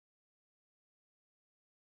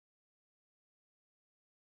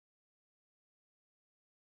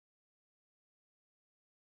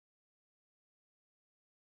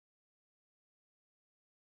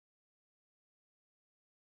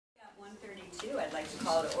1:32, I'd like to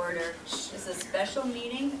call to order. This is a special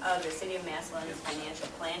meeting of the City of Massillon's Financial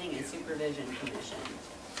Planning and Supervision Commission.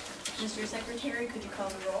 Mr. Secretary, could you call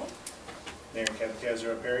the roll? Mayor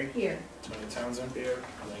Capitazzo Perry. Here. Tony Townsend. Here.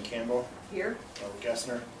 Elaine Campbell. Here. Robert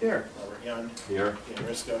Gessner. Here. Robert Young. Here. Dan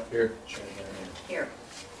Riska. Here. Sharon Henry. Here.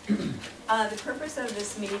 The purpose of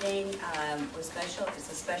this meeting was special.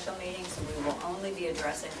 It's a special meeting, so we will only be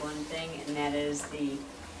addressing one thing, and that is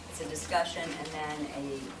it's a discussion and then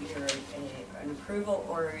either an approval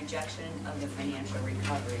or a rejection of the financial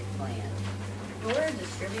recovery plan. Laura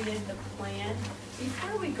distributed the plan.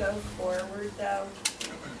 Before we go forward, though,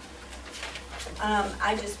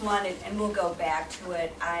 I just wanted, and we'll go back to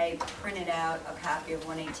it, I printed out a copy of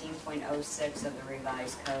 118.06 of the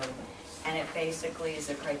revised code, and it basically is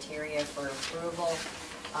a criteria for approval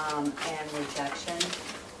and rejection.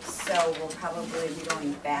 So we'll probably be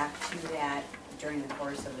going back to that during the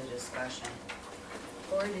course of the discussion.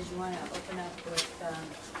 Laura, did you want to open up with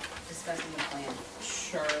discussing the plan?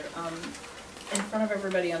 Sure. In front of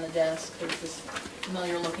everybody on the desk, there's this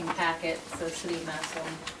familiar looking packet for the City of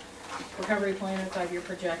Massillon recovery plan and 5-year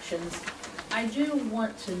projections. I do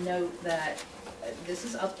want to note that this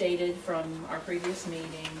is updated from our previous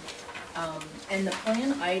meeting, and the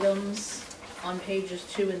plan items on pages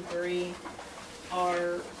 2 and 3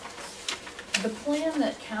 are the plan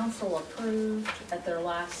that council approved at their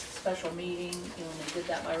last special meeting, when they did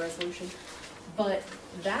that by resolution. But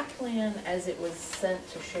that plan, as it was sent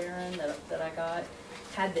to Sharon that I got,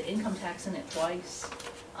 had the income tax in it twice.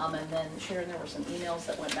 And then Sharon, there were some emails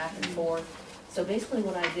that went back and forth. So basically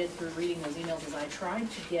what I did through reading those emails is I tried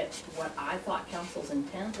to get what I thought council's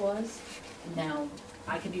intent was. Now,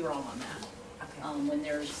 I could be wrong on that. Okay. When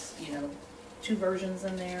there's, 2 versions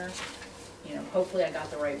in there, hopefully I got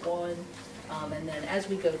the right one. And then as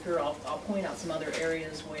we go through, I'll point out some other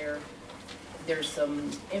areas where there's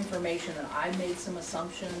some information that I made some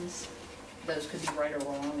assumptions. Those could be right or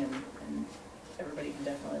wrong, and everybody can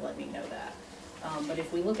definitely let me know that. But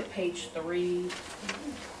if we look at page 3,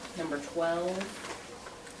 number 12,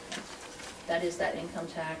 that is that income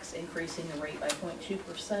tax increasing the rate by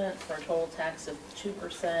 0.2% for a total tax of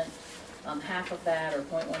 2%. Half of that, or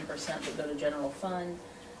 0.1%, would go to general fund,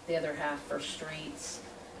 the other half for streets.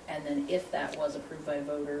 And then if that was approved by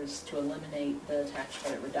voters, to eliminate the tax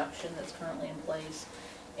credit reduction that's currently in place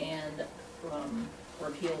and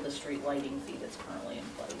repeal the street lighting fee that's currently in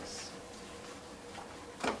place.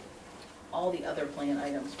 All the other plan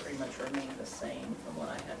items pretty much remain the same from what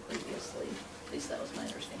I had previously. At least that was my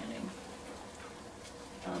understanding.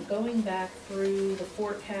 Going back through the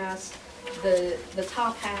forecast, the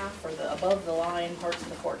top half, or the above the line parts of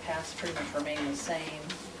the forecast pretty much remain the same.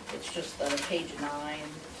 It's just the page 9,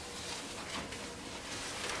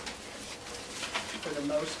 for the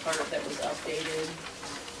most part, that was updated.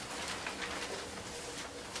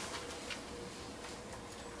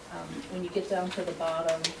 When you get down to the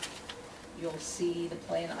bottom, you'll see the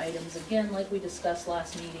plan items. Again, like we discussed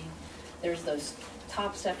last meeting, there's those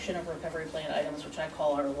top section of recovery plan items, which I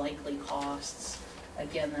call our likely costs.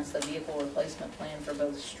 Again, that's the vehicle replacement plan for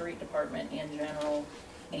both street department and general,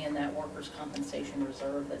 and that workers' compensation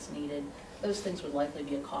reserve that's needed. Those things would likely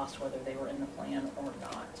be a cost whether they were in the plan or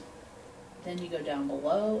not. Then you go down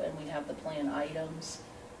below and we have the plan items.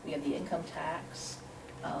 We have the income tax.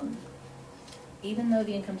 Even though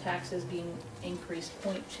the income tax is being increased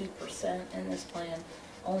 0.2% in this plan,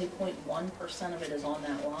 only 0.1% of it is on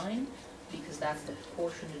that line because that's the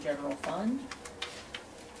portion to general fund.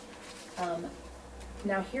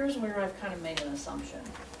 Now here's where I've kind of made an assumption.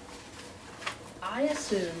 I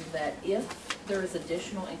assumed that if there is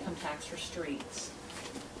additional income tax for streets,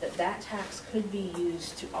 that tax could be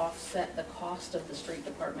used to offset the cost of the street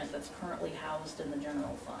department that's currently housed in the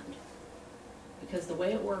general fund. Because the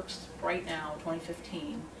way it works right now,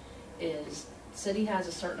 2015, is city has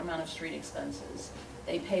a certain amount of street expenses.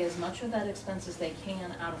 They pay as much of that expense as they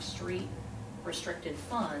can out of street restricted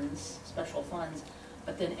funds, special funds,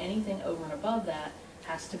 but then anything over and above that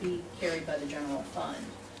has to be carried by the general fund.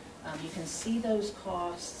 You can see those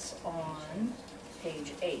costs on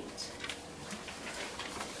page 8.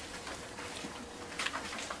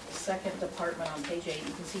 The second department on page 8,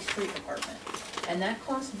 you can see street department. And that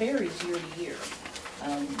cost varies year to year.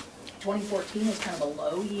 2014 was kind of a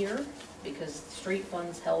low year because street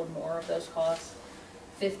funds held more of those costs.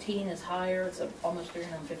 15 is higher, it's almost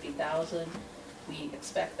 $350,000. We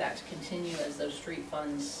expect that to continue as those street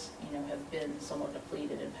funds, have been somewhat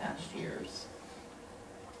depleted in past years.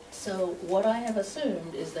 So what I have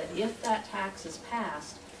assumed is that if that tax is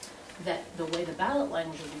passed, that the way the ballot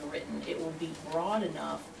language will be written, it will be broad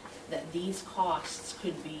enough that these costs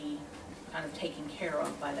could be kind of taken care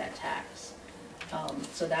of by that tax.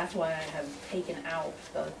 So that's why I have taken out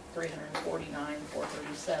the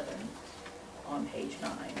 349,437 on page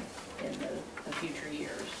 9 in the future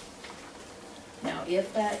years. Now,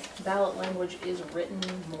 if that ballot language is written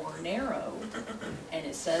more narrow, and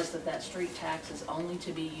it says that that street tax is only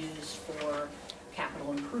to be used for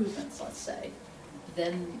capital improvements, let's say,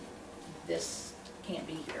 then this can't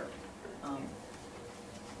be here.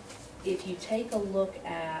 If you take a look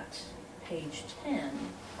at page 10,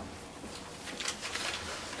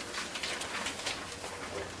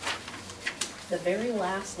 the very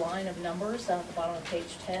last line of numbers down at the bottom of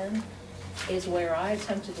page 10 is where I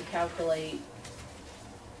attempted to calculate.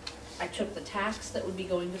 I took the tax that would be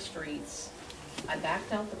going to streets, I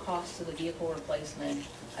backed out the cost of the vehicle replacement,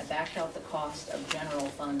 I backed out the cost of general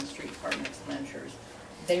fund street department expenditures.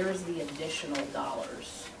 There's the additional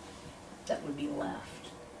dollars that would be left,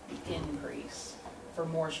 the increase for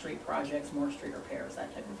more street projects, more street repairs,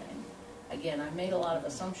 that type of thing. Again, I've made a lot of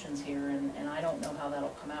assumptions here, and I don't know how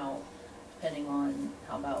that'll come out, depending on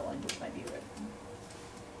how ballot language might be written.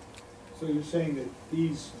 So you're saying that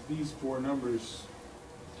these four numbers,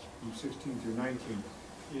 from 16 through 19,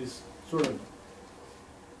 is sort of,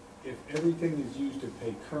 if everything is used to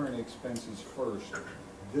pay current expenses first,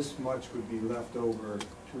 this much would be left over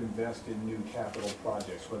to invest in new capital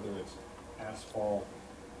projects, whether it's asphalt,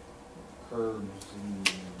 curbs, and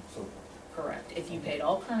so forth. Correct. If you paid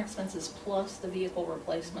all current expenses plus the vehicle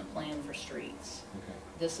replacement plan for streets, Okay.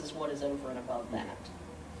 this is what is over and above that.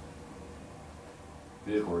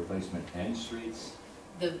 Vehicle replacement and streets?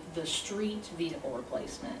 The street vehicle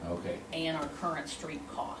replacement Okay, and our current street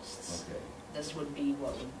costs. okay. This would be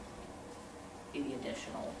what would be the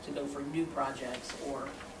additional to go for new projects or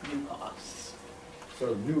new costs.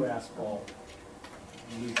 So new asphalt,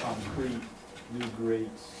 new concrete, new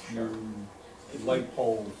grates, Sure. new light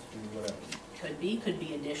poles, new whatever. Could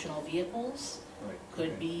be additional vehicles. Right.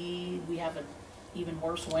 Could okay. be we have an even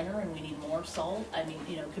worse winter and we need more salt. I mean,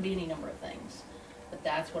 it could be any number of things. But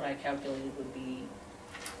that's what I calculated would be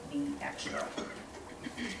the extra,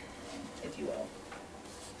 if you will.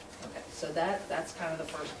 Okay, so that's kind of the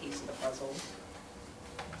first piece of the puzzle.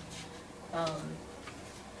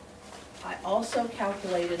 I also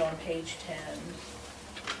calculated on page 10,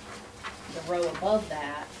 the row above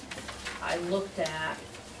that, I looked at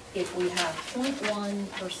if we have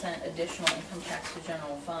 0.1% additional income tax to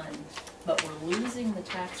general fund, but we're losing the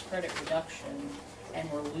tax credit reduction and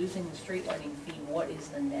we're losing the street lighting fee, what is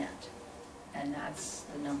the net? And that's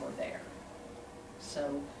the number there.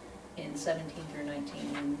 So in 17 through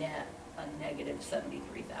 19, we net a negative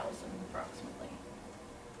 73,000 approximately.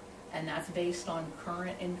 And that's based on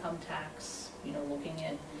current income tax, looking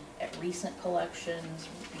at recent collections,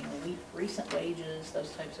 recent wages,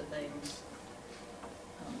 those types of things.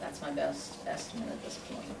 That's my best estimate at this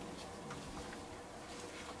point.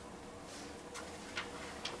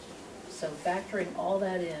 So factoring all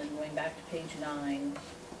that in, going back to page 9,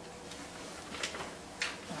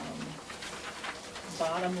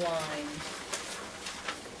 bottom line,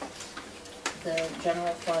 the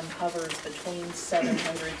general fund hovers between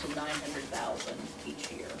 700 to 900,000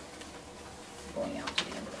 each year, going out to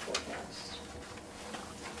the end of the forecast.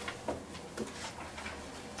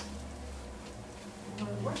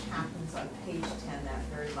 What happens on page 10, that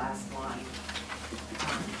very last line?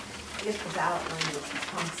 I guess the ballot language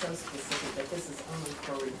becomes so specific that this is only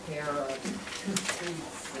for repair of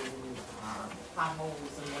streets and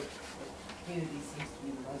potholes and what the community seems to be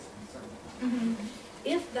the most concerned about. Mm-hmm.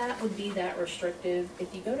 If that would be that restrictive,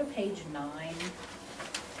 if you go to page 9,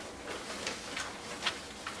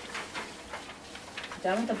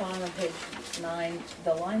 down at the bottom of page 9,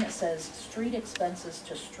 the line that says street expenses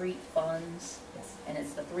to street funds, Yes. and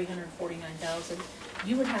it's the 349,000,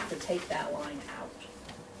 you would have to take that line out.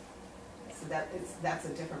 So that's a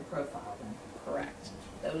different profile then. Correct.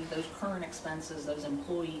 Those current expenses, those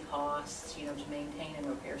employee costs, to maintain and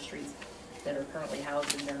repair streets that are currently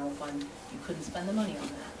housed in general fund, you couldn't spend the money on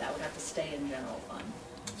that. That would have to stay in general fund.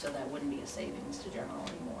 So that wouldn't be a savings to general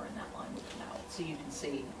anymore, and that line would come out. So you can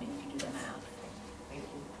see, if you do the math. Thank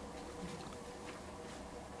you.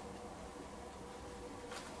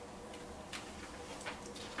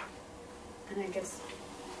 And I guess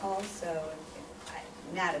also,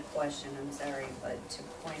 not a question, I'm sorry, but to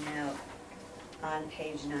point out on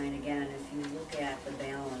page 9 again, if you look at the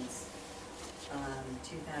balance,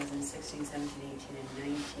 2016, 17, 18, and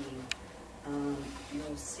 19,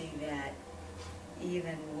 you'll see that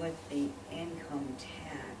even with the income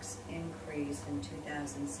tax increase in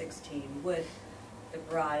 2016, with the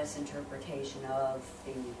broadest interpretation of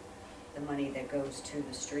the money that goes to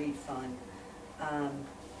the street fund,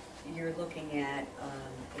 you're looking at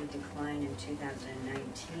a decline in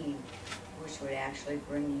 2019, which would actually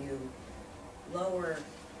bring you lower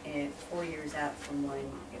 4 years out from when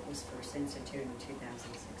it was first instituted in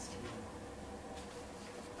 2016.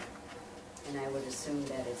 And I would assume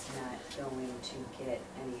that it's not going to get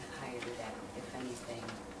any higher than, if anything,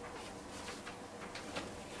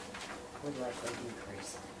 would likely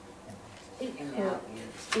decrease It in the could, out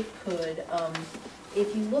years. it could.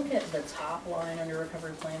 If you look at the top line under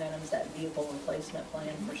recovery plan items, that vehicle replacement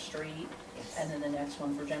plan for street, Yes. and then the next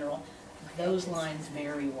one for general, those lines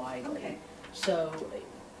vary widely. Okay. So,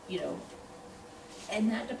 you know, and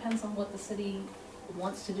that depends on what the city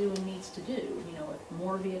wants to do and needs to do. You know, if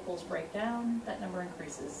more vehicles break down, that number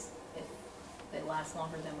increases. If they last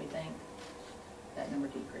longer than we think, that number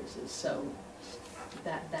decreases. So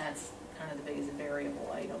that's kind of the biggest variable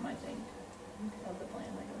item, I think, of the plan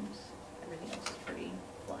items. Everything else is pretty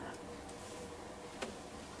flat.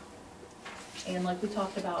 And like we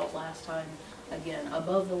talked about last time, again,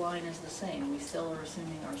 above the line is the same. We still are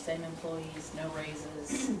assuming our same employees, no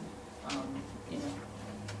raises. You know,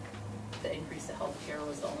 the increase to healthcare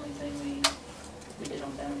was the only thing we did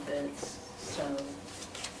on benefits. So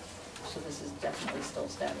this is definitely still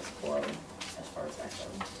status quo as far as that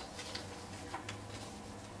goes.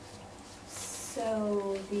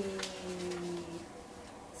 So the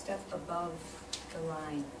stuff above the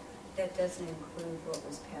line, that doesn't include what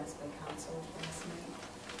was passed by council last night?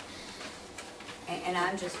 And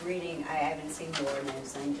I'm just reading, I haven't seen the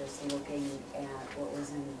ordinance, I'm just looking at what was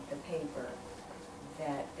in the paper,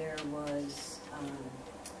 that there was,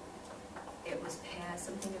 it was passed,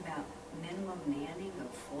 something about minimum manning of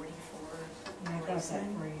 44 I got that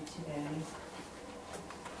policemen. for you today.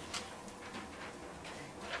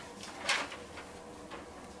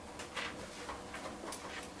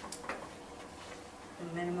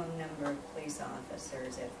 The minimum number of police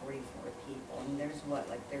officers at 44 people, and there's what,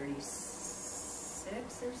 like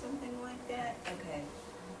 36 or something like that? Okay,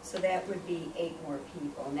 so that would be 8 more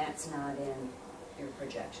people, and that's not in your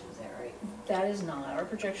projections, is that right? That is not. Our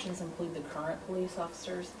projections include the current police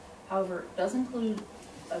officers. However, it does include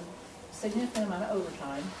a significant amount of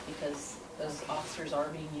overtime because those officers are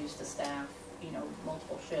being used to staff, you know,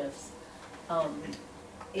 multiple shifts.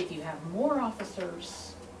 If you have more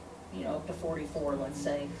officers, you know, up to 44, let's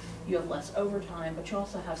say, you have less overtime, but you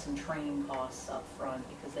also have some training costs up front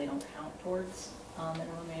because they don't count towards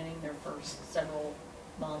minimum manning their first several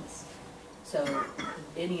months. So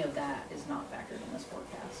any of that is not factored in this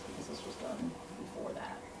forecast because this was done before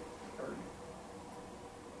that occurred.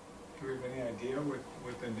 Do we have any idea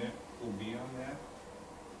what the net will be on that?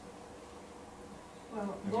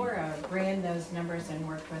 Well, Laura ran those numbers and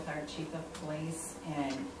worked with our chief of police,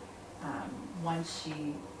 and once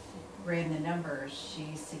she ran the numbers,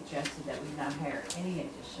 she suggested that we not hire any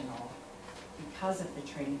additional because of the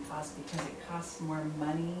training cost, because it costs more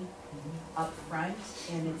money up front,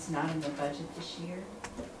 and it's not in the budget this year.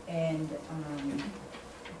 And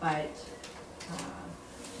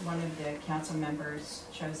one of the council members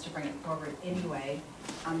chose to bring it forward anyway.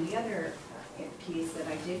 The other piece that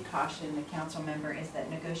I did caution the council member is that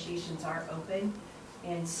negotiations are open,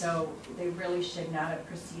 and so they really should not have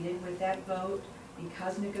proceeded with that vote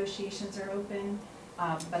because negotiations are open,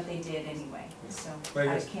 but they did anyway, so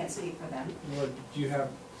I can't speak for them. Well, do you have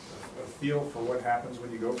a feel for what happens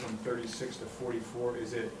when you go from 36 to 44?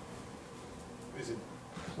 Is it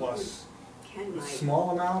plus Ken a might.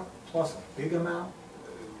 small amount, plus a big amount?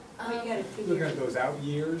 Well, you gotta Look figure. at those out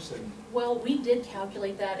years and. Well, we did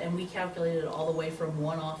calculate that, and we calculated it all the way from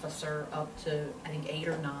 1 officer up to, I think, 8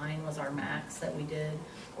 or 9 was our max that we did,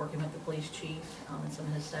 working with the police chief and some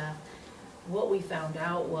of his staff. What we found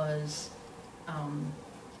out was, I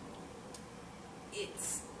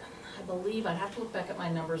believe, I'd have to look back at my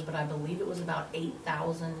numbers, but I believe it was about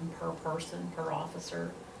 8,000 per person, per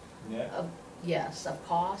officer. Yeah. Yes, of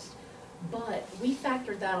cost, but we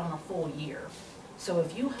factored that on a full year. So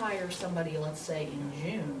if you hire somebody, let's say in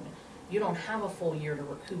June, you don't have a full year to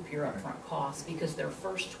recoup your upfront costs because their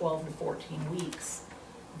first 12 to 14 weeks,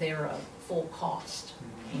 they're a full cost.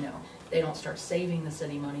 You know, they don't start saving the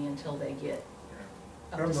city money until they get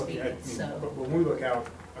up to speed. But when we look out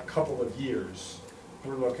a couple of years,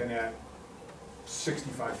 we're looking at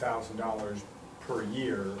 $65,000 per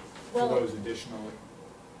year for Well, those additional,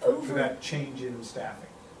 for that change in staffing.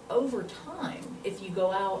 Over time, if you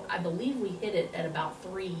go out, I believe we hit it at about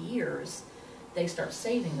 3 years, they start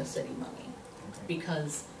saving the city money. Okay.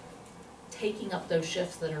 Because taking up those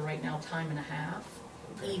shifts that are right now time and a half,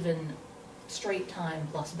 Okay. even straight time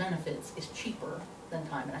plus benefits is cheaper than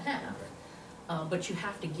time and a half. Okay. But you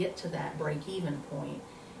have to get to that break-even point.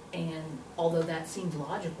 And although that seems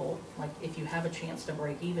logical, like if you have a chance to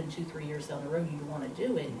break even 2-3 years down the road, you want to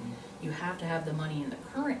do it, you have to have the money in the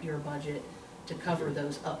current year budget to cover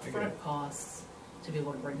those upfront costs to be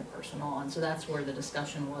able to bring the person on. So that's where the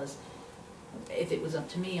discussion was. If it was up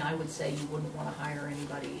to me, I would say you wouldn't want to hire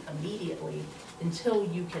anybody immediately until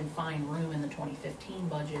you can find room in the 2015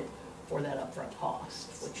 budget for that upfront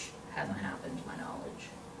cost, which hasn't happened to my knowledge.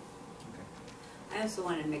 I also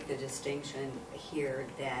want to make the distinction here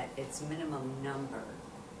that it's minimum number,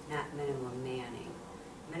 not minimum manning.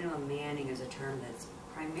 Minimum manning is a term that's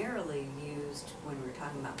primarily used when we're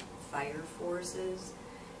talking about fire forces,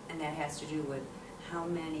 and that has to do with how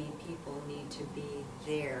many people need to be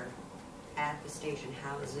there at the station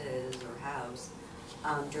houses or house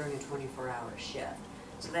during a 24-hour shift.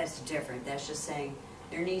 So that's different. That's just saying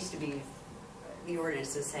there needs to be, the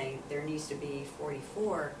ordinance is saying there needs to be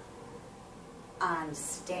 44 on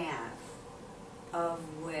staff, of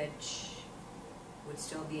which would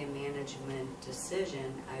still be a management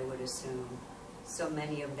decision, I would assume. So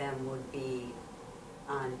many of them would be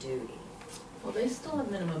on duty. Well, they still have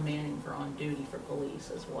minimum manning for on duty for police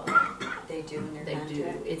as well. They do in their They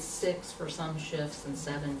contract? do. It's 6 for some shifts and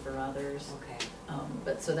 7 for others. Okay.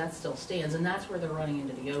 But so that still stands, and that's where they're running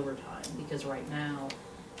into the overtime, because right now,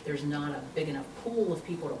 there's not a big enough pool of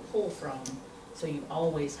people to pull from, so you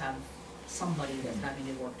always have somebody that's having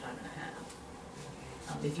to work time and a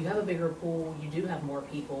half. If you have a bigger pool, you do have more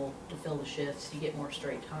people to fill the shifts, you get more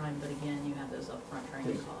straight time, but again, you have those upfront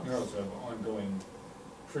training costs. You also have ongoing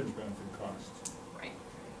fringe benefit costs. Right.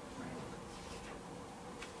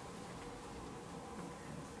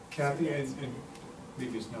 Kathy, and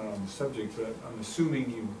maybe it's not on the subject, but I'm assuming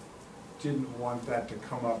you didn't want that to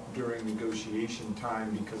come up during negotiation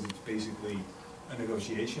time because it's basically a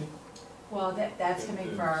negotiation? Well, that's coming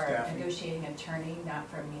The from our staffing. negotiating attorney, not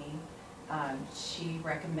from me. She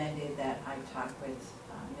recommended that I talk with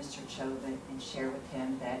Mr. Chauvin and share with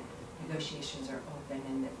him that negotiations are open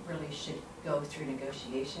and that really should go through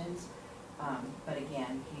negotiations. But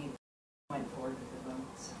again, he went forward with the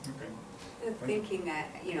votes. Okay. The thinking,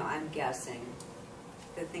 I'm guessing,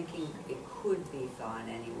 the thinking, it could be thought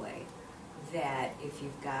anyway, that if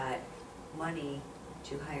you've got money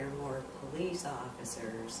to hire more police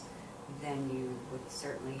officers, then you would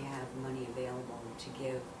certainly have money available to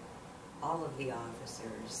give all of the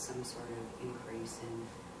officers some sort of increase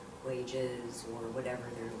in wages or whatever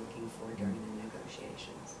they're looking for during the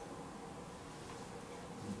negotiations.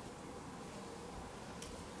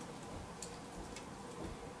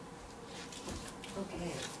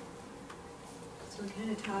 Okay. So we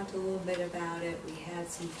kind of talked a little bit about it. We had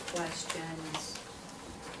some questions.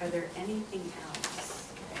 Are there anything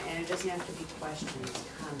else? And it doesn't have to be questions,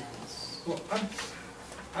 comments. Well,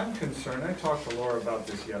 I'm concerned, I talked to Laura about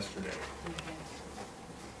this yesterday. Okay.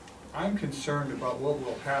 I'm concerned about what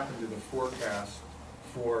will happen to the forecast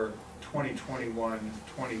for 2021,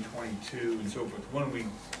 2022, and so forth.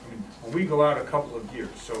 When we go out a couple of years,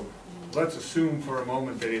 so let's assume for a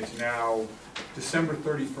moment that it's now December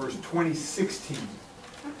 31st, 2016.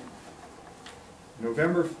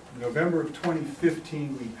 November of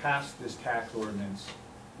 2015, we passed this tax ordinance.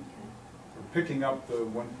 We're picking up the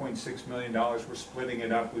 $1.6 million, we're splitting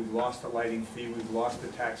it up, we've lost the lighting fee, we've lost the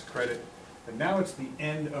tax credit, but now it's the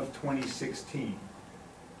end of 2016.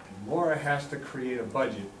 And Laura has to create a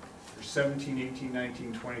budget for 17, 18,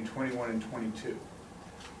 19, 20, 21, and 22.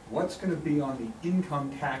 What's going to be on the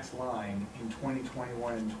income tax line in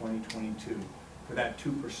 2021 and 2022 for that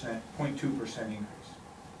 0.2% increase?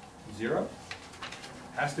 Zero?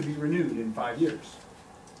 Has to be renewed in 5 years.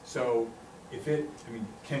 So if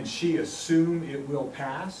can she assume it will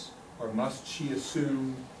pass, or must she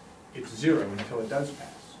assume it's zero until it does pass?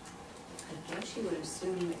 I guess you would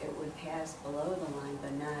assume it would pass below the line,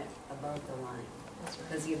 but not above the line. That's right.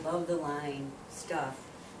 Because the above the line stuff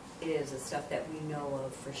is the stuff that we know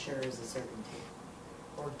of for sure is a certainty.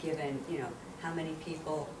 Or given, how many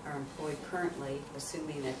people are employed currently,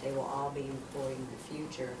 assuming that they will all be employed in the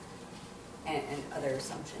future, and other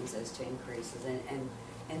assumptions as to increases. And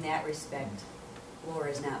in that respect,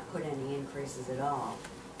 Laura's not put any increases at all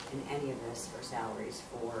in any of this for salaries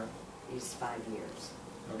for these 5 years.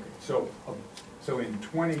 Okay, so in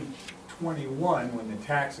 2021, when the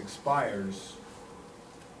tax expires,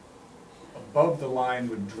 above the line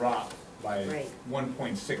would drop by Right.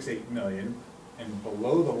 1.68 million, and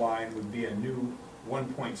below the line would be a new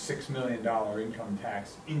 $1.6 million income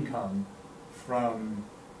tax income from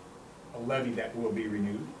a levy that will be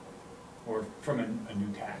renewed, or from a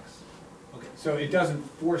new tax. Okay, so it doesn't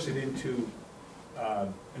force it into a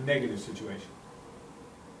negative situation.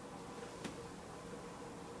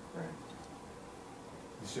 Correct.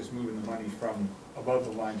 It's just moving the money from above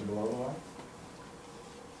the line to below the line?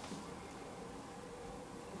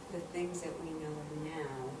 The things that we know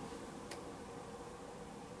now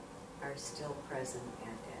are still present at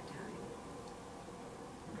that time.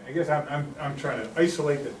 I guess I'm trying to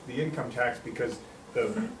isolate the income tax because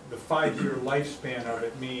the 5-year lifespan of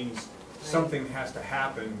it means something has to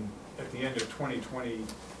happen at the end of 2020,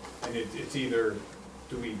 and it's either,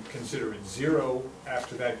 do we consider it zero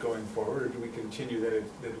after that going forward, or do we continue that it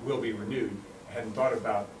will be renewed? I hadn't thought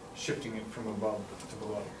about shifting it from above to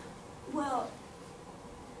below. Well,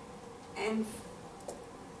 and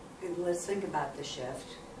let's think about the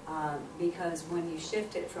shift, because when you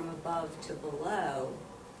shift it from above to below,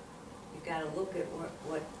 you've got to look at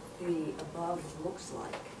what the above looks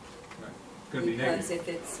like. Right. It's going to be negative.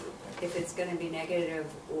 Because if it's going to be negative,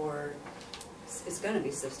 or it's going to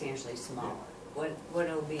be substantially smaller. What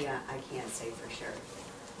it'll be, I can't say for sure.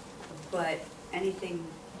 But anything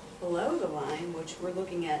below the line, which we're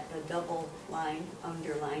looking at the double line,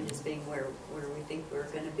 underline as being where we think we're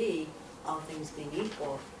going to be, all things being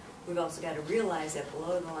equal, we've also got to realize that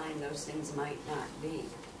below the line those things might not be.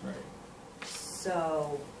 Right.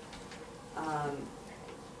 So,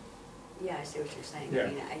 yeah, I see what you're saying. Yeah. I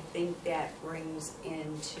mean, I think that brings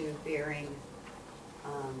into bearing,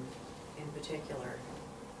 in particular,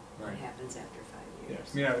 what Right. happens after 5 Yeah, years.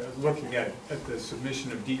 I mean, I was looking at the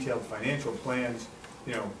submission of detailed financial plans,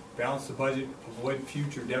 balance the budget, avoid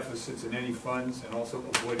future deficits in any funds, and also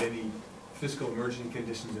avoid any fiscal emergency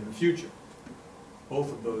conditions in the future.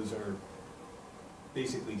 Both of those are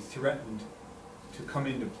basically threatened to come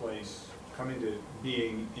into place, come into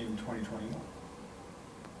being in 2021.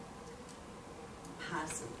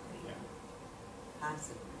 Possibly, Yeah.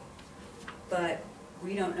 possibly. But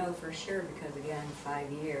we don't know for sure because, again,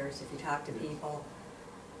 5 years, if you talk to people,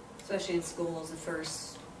 especially in schools, the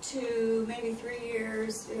first 2, maybe 3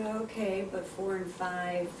 years, okay, but 4 and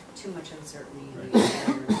 5, too much uncertainty.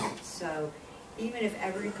 Right. So even if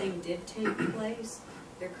everything did take place,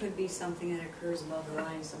 there could be something that occurs above the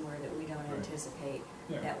line somewhere that we don't Right. anticipate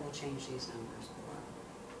Yeah. that will change these numbers below.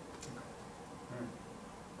 All right.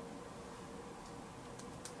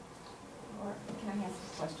 Laura, can I ask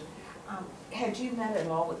a question? Had you met at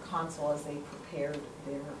all with Consul as they prepared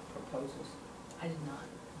their proposals? I did not.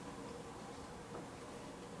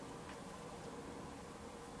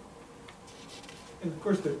 And of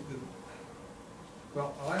course,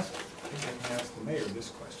 well, I think I can ask the mayor this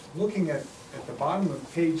question. Looking at the bottom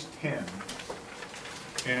of page 10,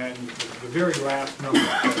 and the very last number,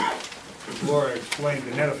 as Laura explained,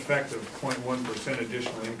 the net effect of 0.1%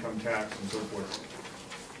 additional income tax and so forth.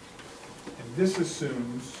 And this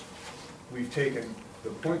assumes we've taken the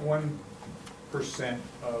 0.1%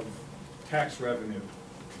 of tax revenue,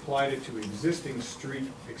 applied it to existing street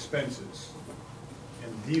expenses,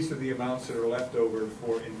 and these are the amounts that are left over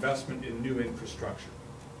for investment in new infrastructure,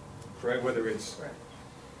 correct? Whether it's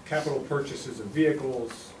capital purchases of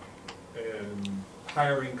vehicles,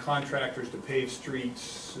 hiring contractors to pave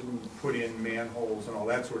streets and put in manholes and all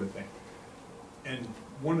that sort of thing. And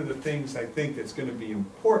one of the things I think that's going to be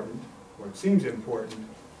important, or it seems important,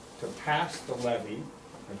 to pass the levy,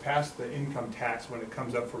 or pass the income tax when it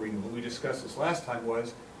comes up for renewal, we discussed this last time,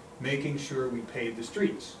 was making sure we pave the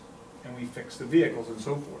streets and we fix the vehicles and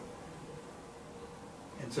so forth.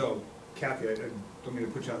 And so, Kathy, I don't mean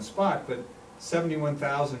to put you on the spot, but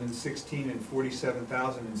 71,000 in 16 and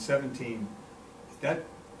 47,000 in 17, is that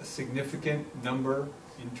a significant number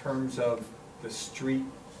in terms of the street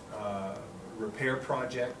repair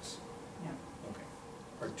projects? No. Okay.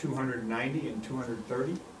 Are 290 and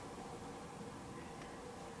 230?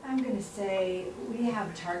 I'm gonna say, we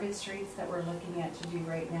have target streets that we're looking at to do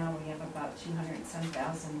right now. We have about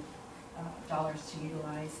 $200,000 to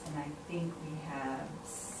utilize, and I think we have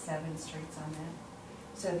 7 streets on that.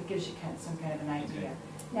 So it gives you some kind of an idea. Okay.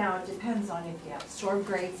 Now, it depends on if you have storm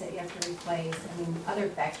grates that you have to replace. I mean, other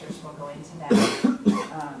factors will go into that.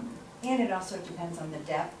 And it also depends on the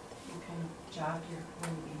depth, what kind of job you're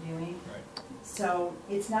going to be doing. Right. So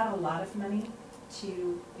it's not a lot of money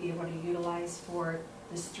to be able to utilize for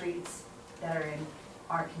the streets that are in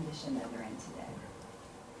our condition that they're in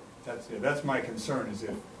today. That's my concern, is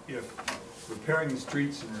if repairing the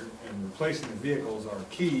streets and replacing the vehicles are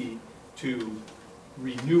key to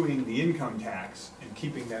renewing the income tax and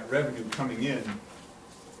keeping that revenue coming in,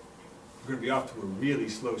 we're going to be off to a really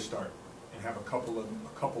slow start and have a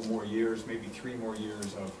couple more years, maybe 3 more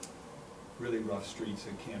years of really rough streets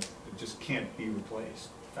that just can't be replaced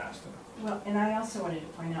fast enough. Well, and I also wanted to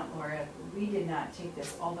point out, Laura, we did not take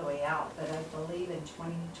this all the way out, but I believe in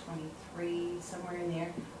 2023, somewhere in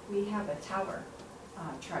there, we have a tower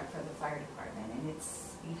truck for the fire department, and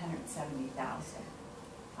it's $870,000.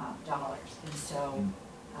 And so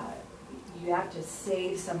you have to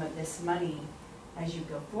save some of this money as you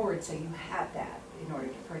go forward, so you have that in order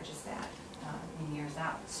to purchase that in years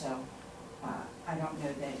out. So I don't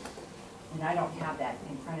know that, and I don't have that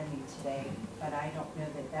in front of me today, but I don't know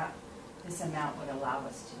that this amount would allow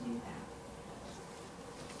us to do that.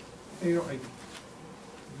 You know,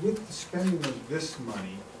 with the spending of this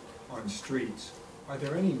money on streets, are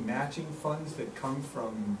there any matching funds that come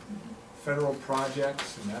from federal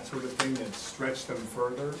projects and that sort of thing that stretch them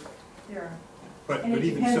further? There are. But And it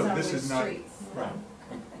even depends so, on this which is not, streets. right.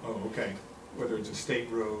 Oh, okay, whether it's a state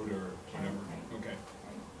road or whatever, Right. okay.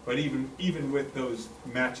 But even with those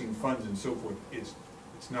matching funds and so forth, it's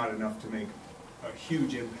not enough to make a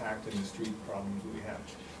huge impact in the street problems we have.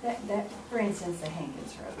 That, for instance, the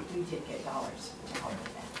Hankins Road, we did get dollars to help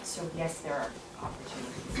with that. So yes, there are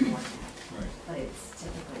opportunities for that, Right. but it's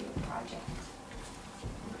typically a project.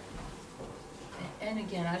 And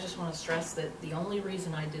again, I just want to stress that the only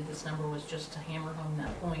reason I did this number was just to hammer home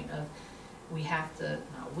that point of we have to,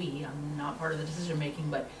 not we, I'm not part of the decision making,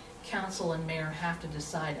 but council and mayor have to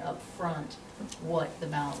decide up front what the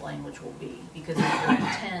ballot language will be. Because if your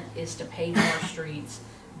intent is to pave more streets,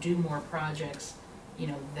 do more projects, you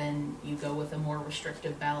know, then you go with a more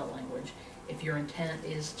restrictive ballot language. If your intent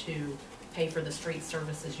is to pay for the street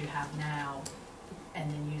services you have now and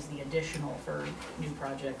then use the additional for new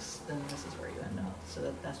projects, then this is where you end up.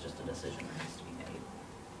 So that's just a decision that has to be made.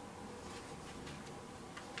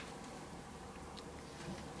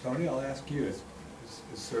 Tony, I'll ask you as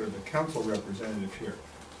sort of the council representative here.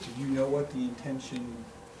 Do you know what the intention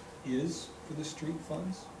is for the street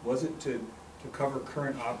funds? Was it to cover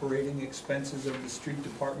current operating expenses of the street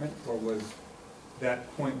department, or was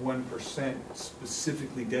that 0.1%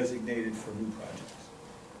 specifically designated for new projects?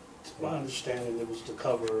 To my understanding, it was to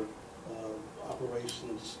cover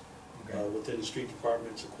operations within the street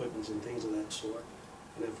department's equipment and things of that sort.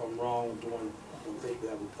 And if I'm wrong, I don't think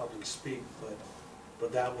that would publicly speak,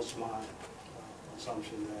 but that was my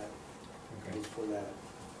assumption that it was for that.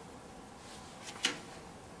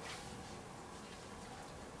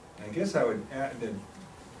 I guess I would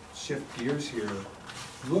shift gears here,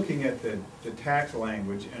 looking at the tax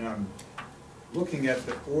language, and I'm looking at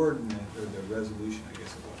the ordinance, or the resolution, I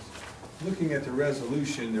guess it was. Looking at the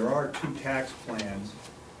resolution, there are two tax plans,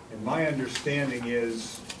 and my understanding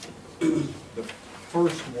is the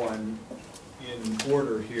first one in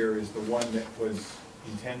order here is the one that was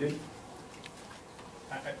intended.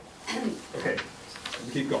 Okay, let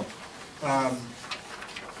me keep going.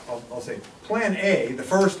 I'll say, Plan A, the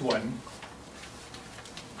first one,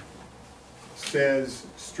 says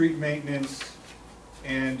street maintenance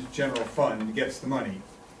and general fund gets the money.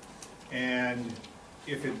 And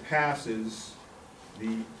if it passes,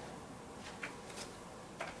 the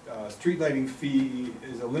street lighting fee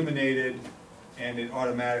is eliminated and it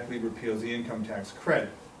automatically repeals the income tax credit.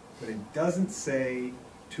 But it doesn't say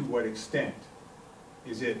to what extent.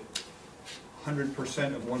 Is it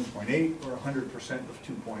 100% of 1.8 or 100% of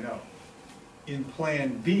 2.0? In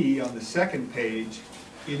Plan B on the second page,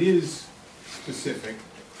 it is specific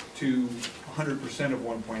to 100% of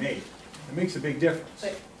 1.8. It makes a big difference.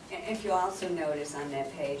 But if you also notice on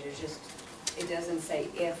that page, it doesn't say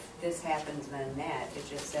if this happens then that, it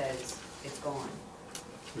just says it's gone.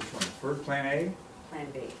 Which one? For Plan A? Plan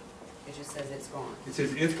B. It just says it's gone. It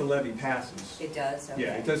says if the levy passes. It does? Okay.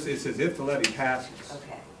 Yeah, it does. It says if the levy passes.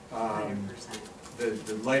 Okay, 100%.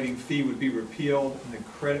 The lighting fee would be repealed and the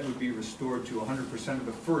credit would be restored to 100% of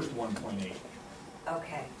the first 1.8.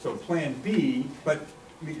 Okay. So Plan B, but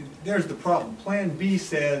I mean, there's the problem. Plan B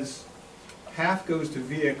says half goes to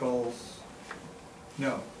vehicles.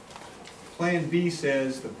 No. Plan B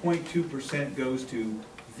says the 0.2% goes to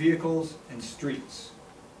vehicles and streets,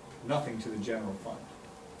 nothing to the general fund.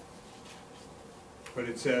 But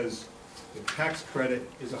it says the tax credit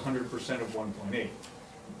is 100% of 1.8.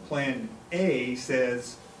 Plan A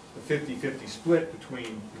says the 50-50 split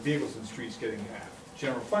between vehicles and streets getting half,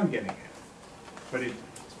 general fund getting half. But it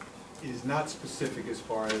is not specific as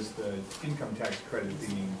far as the income tax credit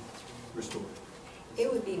being restored.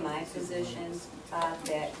 It would be my position,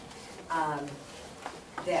 that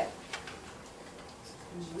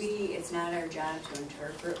it's not our job to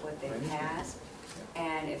interpret what they passed.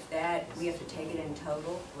 And if that, we have to take it in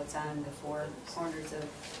total, what's on the four corners of,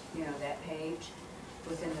 that page,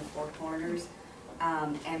 within the four corners.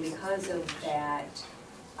 And because of that,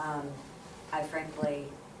 I frankly,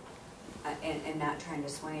 and not trying to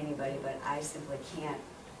sway anybody, but I simply can't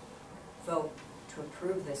vote to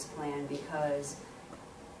approve this plan because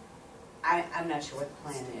I'm not sure what the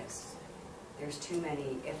plan is. there's too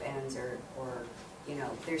many if, ands, or, you know,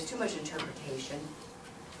 there's too much interpretation.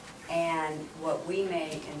 And what we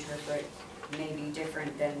may interpret may be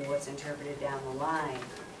different than what's interpreted down the line.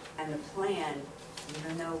 And the plan,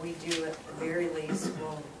 even though we do at the very least,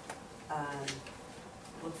 we'll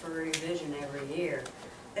look for a revision every year,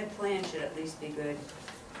 that plan should at least be good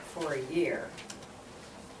for a year,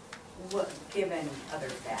 given other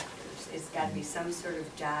factors. It's got to be some sort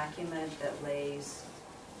of document that lays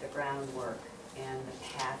the groundwork and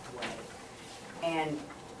the pathway. And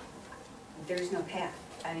there's no path.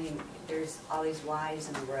 I mean, there's all these Ys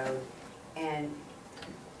in the road, and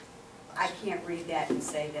I can't read that and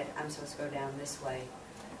say that I'm supposed to go down this way.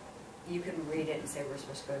 You can read it and say we're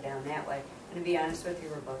supposed to go down that way. And to be honest with you,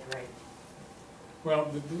 we're both right.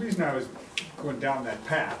 Well, the reason I was going down that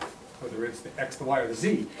path, whether it's the X, the Y, or the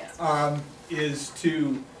Z, is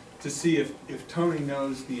to see if Tony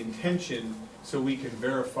knows the intention, so we can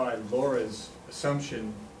verify Laura's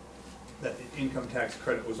assumption that the income tax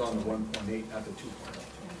credit was on the 1.8, not the 2.0.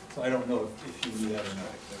 So I don't know if you knew that or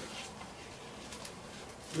not.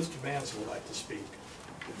 Mr. Mansell would like to speak,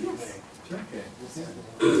 if you may.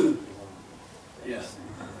 Okay. Yeah.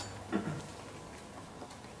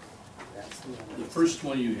 The first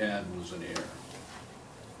one you had was an error.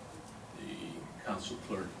 The council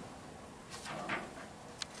clerk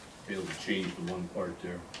failed to change the one part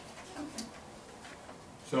there.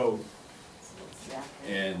 So,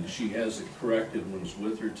 And she has the corrected ones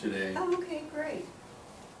with her today. Oh, okay, great.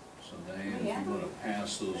 So Diane, if you want to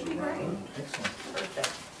pass those That'd be great. around. excellent.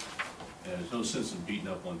 Perfect. And there's no sense in beating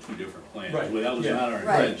up on two different plans. Right, Well, that was yeah. not our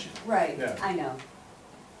Right, intention. right, Yeah. I know.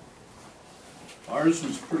 Ours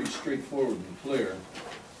was pretty straightforward and clear.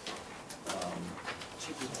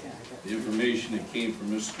 The information that came from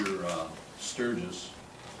Mr. Sturgis,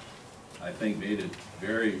 I think, made it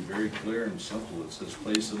very, very clear and simple. It says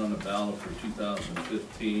place it on the ballot for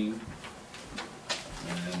 2015,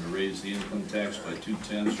 and to raise the income tax by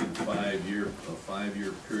 2/10 for a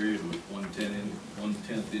five-year period with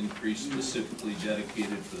 1/10 increase specifically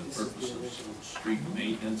dedicated for the purposes of street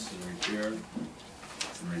maintenance and repair and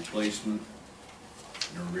replacement.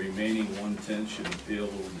 And the remaining 1/10 should be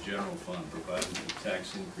payable to the general fund, provided the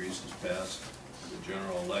tax increase is passed the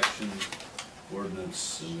general election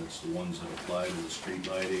ordinance, and it's the ones that apply to the street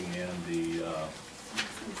lighting and the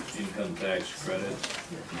income tax credit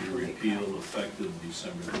to be repealed effective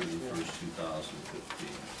December 31st, 2015.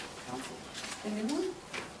 Anyone?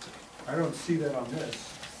 I don't see that on this.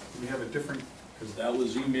 We have a different, Because that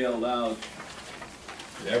was emailed out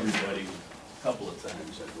to everybody a couple of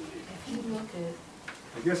times, I believe. If you look at,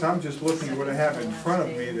 I guess I'm just looking at what I have in front of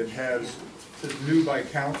me that has, says new by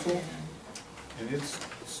council, and it's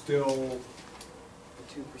still,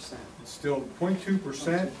 2%. it's still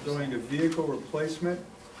 0.2% going to vehicle replacement,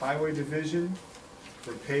 highway division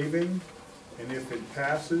for paving, and if it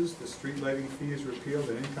passes, the street lighting fee is repealed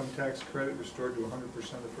and income tax credit restored to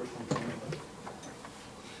 100% of the first one payment.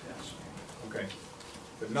 Yes. Okay,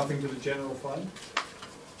 but nothing to the general fund?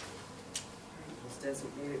 It's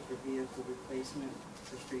designated for vehicle replacement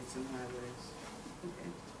for streets and highways.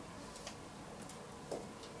 Okay.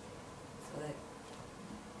 So that,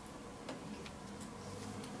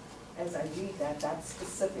 as I read that, that's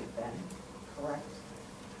specific then, correct?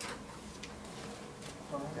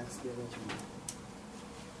 That's the original.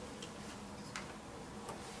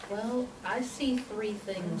 Well, I see three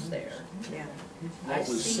things there. yeah. I What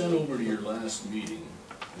was see- sent over to your last meeting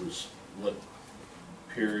was what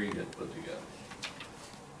Perry had put together.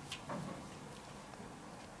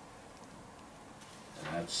 And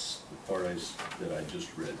that's the part that I just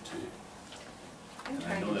read to you. I'm And I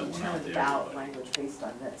trying know to that went out determine to the ballot everybody. language based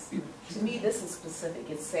on this. To me, this is specific.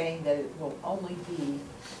 It's saying that it will only be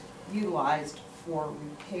utilized for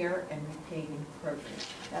repair and repaving programs.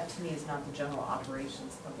 That to me is not the general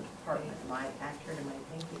operations of the department. Am I accurate in my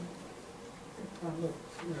thinking? Look,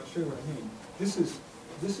 I'll show you what I mean.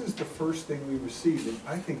 This is the first thing we received, and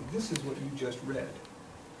I think this is what you just read,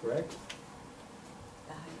 correct?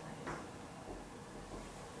 The highlighted.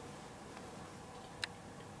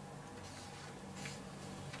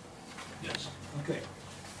 Yes. Okay.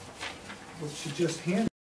 What she just handed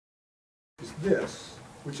is this,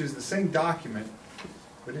 which is the same document,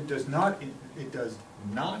 but it does not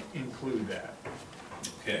include that.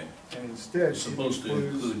 Okay. And instead, It's it supposed to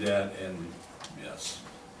includes, include that, and yes.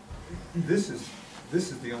 this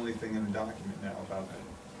is the only thing in the document now about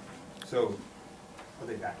that. So, are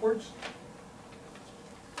they backwards?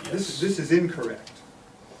 Yes. This is incorrect.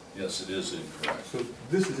 Yes, it is incorrect. So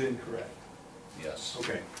this is incorrect. Yes.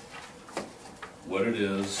 Okay. What it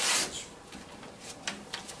is,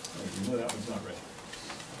 You know that one's not right.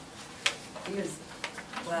 Because,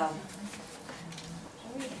 well,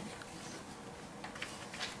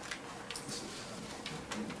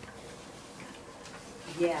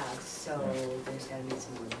 yeah, so there's gotta be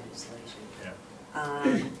some more legislation. Yeah.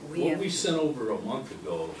 We What have, we sent over a month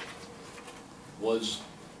ago was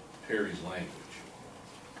Perry's language.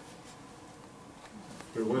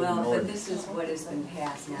 There was an well, but ordinance. this is what has been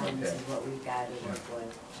passed now, and this is what we've got to work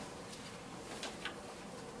with.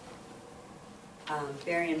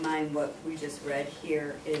 Bearing in mind what we just read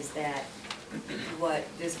here is that what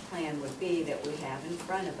this plan would be that we have in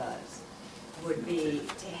front of us would be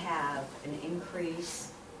to have an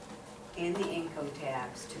increase in the income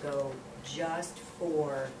tax to go just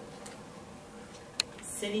for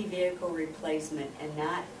city vehicle replacement and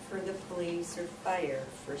not for the police or fire,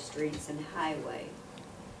 for streets and highway,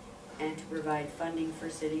 and to provide funding for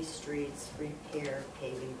city streets repair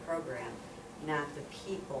paving program, not the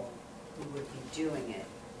people who would be doing it,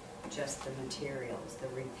 just the materials, the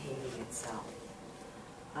repaving itself.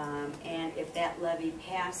 And if that levy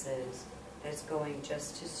passes, that's going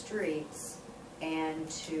just to streets and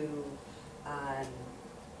to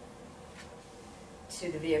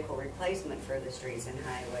the vehicle replacement for the streets and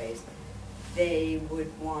highways, they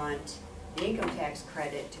would want the income tax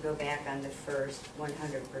credit to go back on the first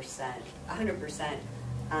 100%, 100%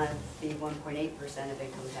 of the 1.8% of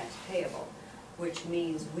income tax payable, which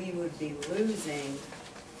means we would be losing,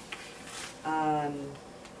 going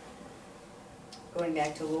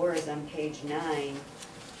back to Laura's on page 9,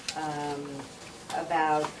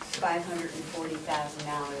 about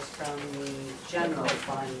 $540,000 from the general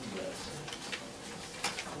fund,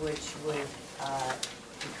 which would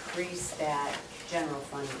decrease that general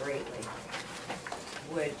fund greatly,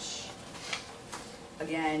 which,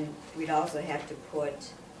 again, we'd also have to put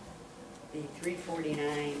the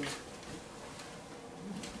 349,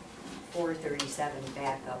 437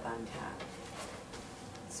 back up on top.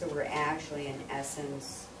 So we're actually, in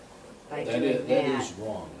essence, by doing that. That is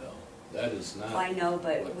wrong, though. That is not. I know,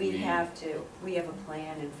 but what we have a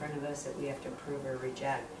plan in front of us that we have to approve or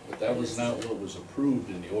reject. But that was not what was approved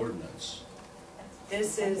in the ordinance.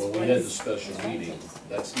 This is When we what had the is, special meeting,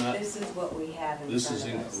 that's not, this is what we have in front of us. this is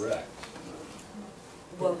incorrect.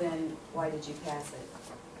 Well then, why did you pass it?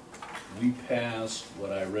 We passed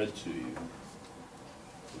what I read to you.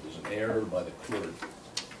 It was an error by the clerk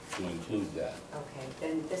to include that. Okay,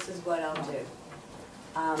 then this is what I'll do.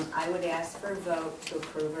 I would ask for a vote to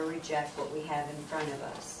approve or reject what we have in front of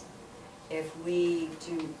us. If we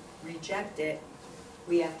do reject it,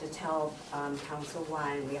 we have to tell council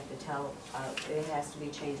why, and we have to tell, it has to be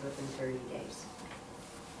changed within 30 days.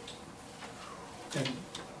 And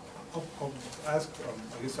I'll ask,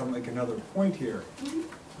 I guess I'll make another point here.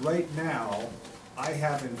 Right now, I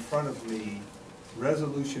have in front of me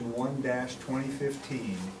Resolution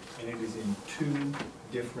 1-2015, and it is in 2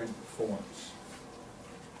 different forms.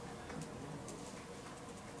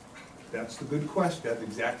 That's the good question, that's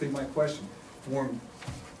exactly my question. Form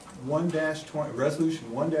 1-20, Resolution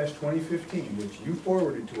 1-2015, which you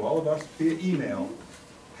forwarded to all of us via email,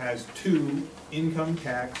 has 2 income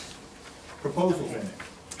tax proposals in it.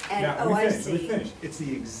 And, Now, oh, I let me see. finish. It's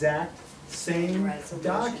the exact same Resolution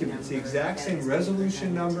document, it's the number exact that same is being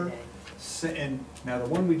resolution presented number. today. And now the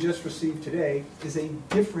one we just received today is a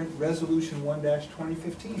different Resolution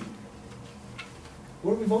 1-2015.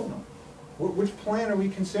 What are we voting on? Which plan are we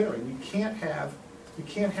considering? We can't have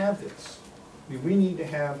this. I mean, we need to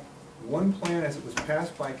have one plan as it was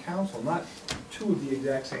passed by council, not 2 of the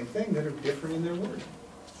exact same thing that are different in their wording.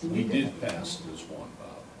 We did pass it as one,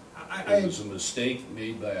 Bob. I It was a mistake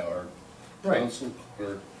made by our Right. council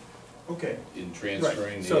clerk okay, in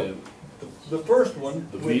transferring right. So the first one.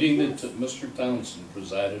 the meeting that Mr. Townsend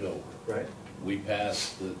presided over. Right. We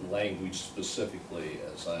passed the language specifically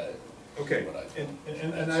as Okay, what I thought.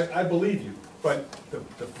 and I believe you, but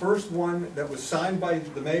the first one that was signed by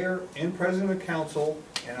the mayor and president of council,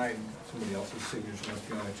 and somebody else's signature must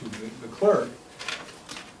be on it too, the clerk,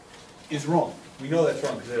 is wrong. We know that's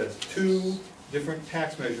wrong, because it has 2 different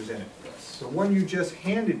tax measures in it. Yes. The one you just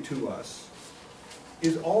handed to us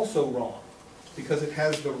is also wrong, because it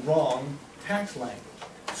has the wrong tax language.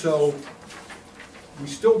 So, we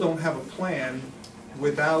still don't have a plan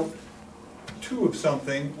without 2 of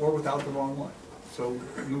something or without the wrong one. So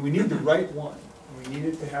we need the right one, and we need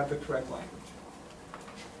it to have the correct language.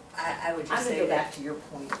 I would I'm just gonna say go that, back to your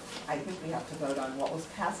point. I think we have to vote on what was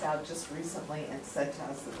passed out just recently and said to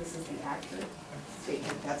us that this is the accurate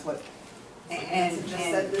statement. That's what, and, it just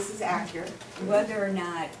said and this is accurate. whether or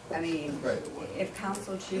not, I mean, Right. if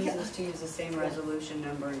council chooses to use the same resolution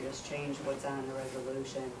number and just change what's on the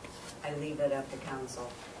resolution, I leave it up to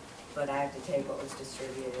council. but I have to take what was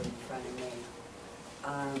distributed in front of me.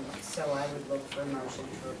 So I would look for a motion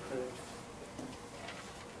to approve,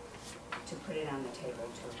 to put it on the table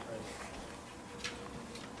to approve.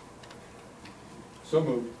 So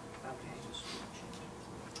moved. Okay.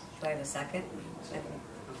 Do I have a second? Second.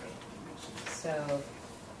 Okay. So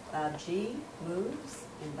Bob G. moves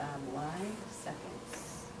and Bob Y.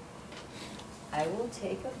 seconds. I will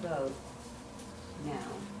take a vote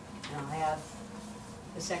now, and I'll have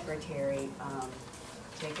the secretary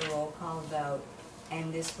take a roll call vote,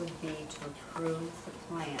 and this would be to approve the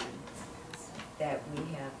plan that we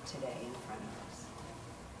have today in front of us.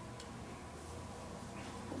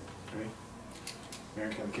 Okay.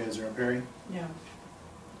 Mayor Cavacaz, Perry, No.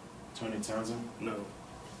 Tony Townsend, No.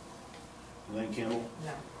 Elaine Campbell,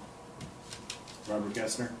 No. Robert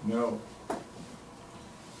Gessner, No.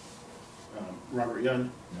 Robert Young,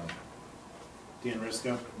 No. Dan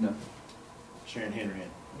Risco, No. Sharon Hanrahan.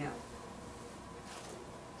 No.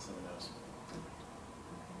 7 noes.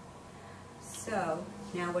 So,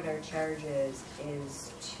 now what our charge is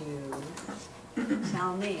to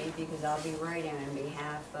tell me, because I'll be writing on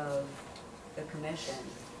behalf of the commission,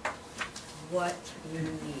 what you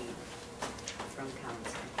need from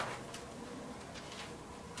council.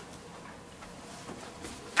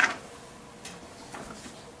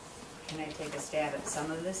 Can I take a stab at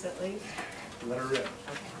some of this at least? Let her rip.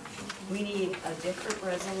 Okay. We need a different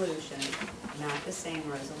resolution, not the same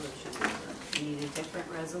resolution number. We need a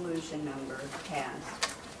different resolution number passed.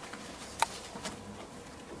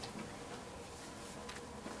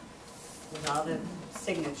 With all the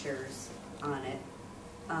signatures on it,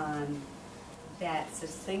 that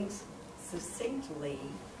succinctly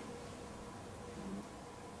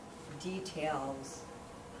details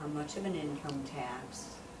how much of an income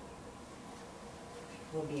tax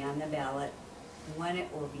will be on the ballot, when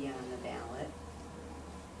it will be on the ballot,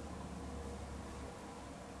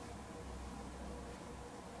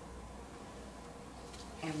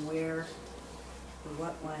 and where,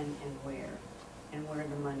 what, when, and where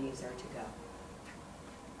the monies are to go.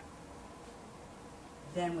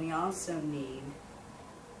 Then we also need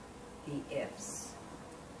the ifs.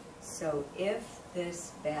 So if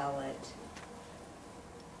this ballot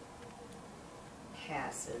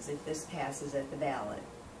passes, if this passes at the ballot,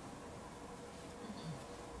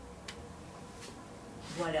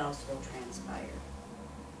 what else will transpire?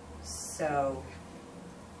 So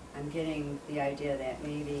I'm getting the idea that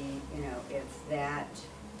maybe, you know,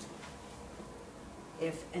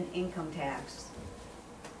 if an income tax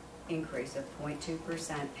increase of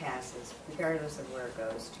 0.2% passes, regardless of where it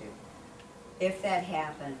goes to, if that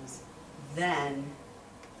happens, then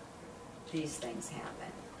these things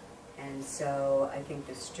happen. And so I think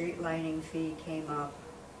the street lighting fee came up.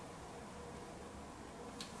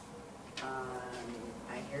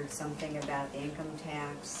 I heard something about the income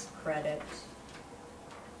tax credit.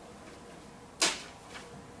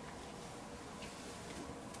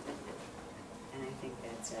 And I think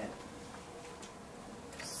that's it.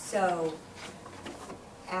 So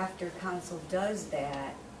after council does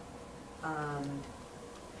that, and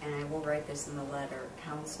I will write this in the letter,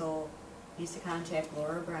 council needs to contact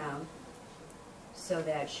Laura Brown so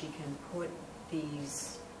that she can put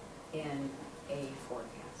these in a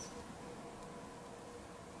forecast.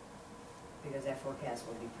 Because that forecast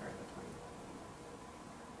will be part of the plan.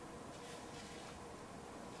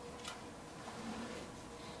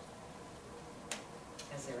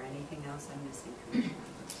 Is there anything else I'm missing, Commissioner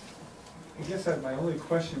members? I guess my only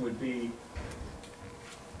question would be,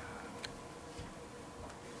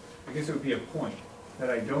 I guess it would be a point, that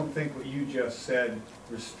I don't think what you just said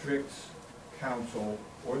restricts council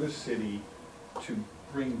or the city to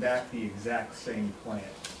bring back the exact same plan.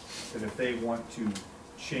 That if they want to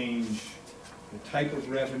change the type of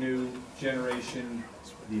revenue generation,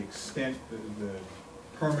 the extent, the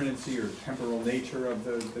permanency or temporal nature of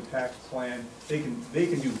the tax plan, they can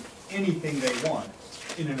do anything they want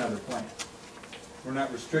in another plan. We're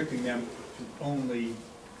not restricting them to only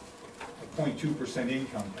a 0.2%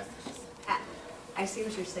 income tax. I see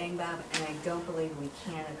what you're saying, Bob, and I don't believe we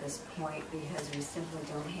can at this point because we simply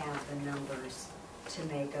don't have the numbers to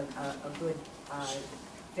make a good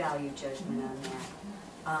value judgment on that.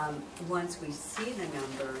 Once we see the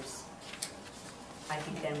numbers, I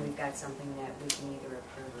think then we've got something that we can either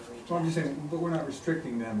approve or reject. So I'm just saying, but we're not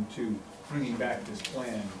restricting them to bringing back this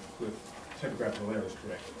plan with typographical errors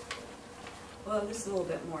corrected. Well, this is a little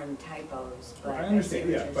bit more than typos, but I I see understand,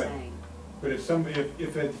 what yeah, you're but- saying. But if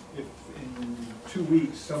in 2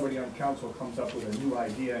 weeks, somebody on council comes up with a new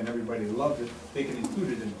idea and everybody loves it, they can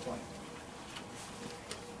include it in the plan.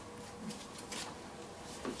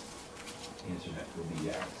 The answer to that will be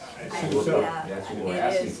yes. I assume so. Yeah, That's what it we're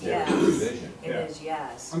asking is, for, yes. supervision. It Yeah. is,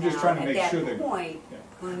 yes. I'm just Now, trying to make sure that- At that point, Yeah.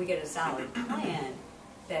 when we get a solid plan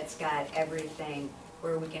that's got everything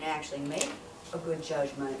where we can actually make a good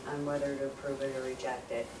judgment on whether to approve it or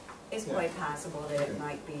reject it, it's Yeah. quite possible that Okay. it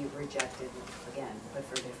might be rejected again, but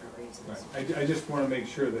for different reasons. Right, I just wanna make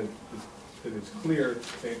sure that it's clear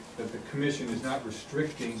that the commission is not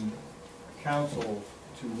restricting council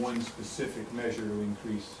to one specific measure to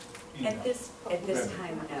increase income. At this Revenue.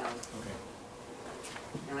 time, no. Okay.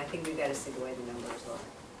 No, I think we've got to see the way the numbers look,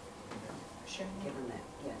 Sure. given that,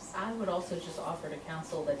 yes. I would also just offer to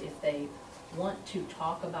council that if they want to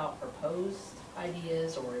talk about proposed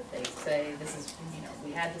ideas, or if they say, this is, you know,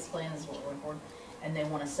 we had this plan, this is what we're going for, and they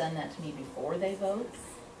wanna send that to me before they vote,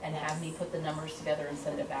 and have me put the numbers together and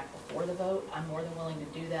send it back before the vote, I'm more than willing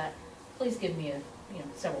to do that. Please give me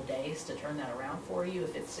several days to turn that around for you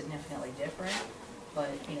if it's significantly different. But,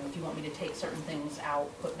 if you want me to take certain things out,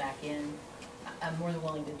 put back in, I'm more than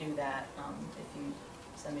willing to do that, if you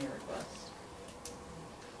send me a request.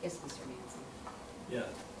 Yes, Mr. Manson? Yeah.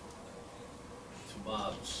 To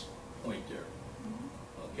Bob's point there,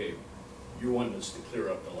 okay, you're wanting us to clear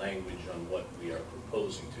up the language on what we are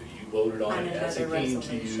proposing to you. You voted on On it as it another came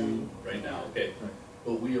to you resolution. right now, okay? Right.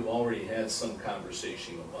 But we have already had some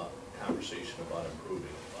conversation about improving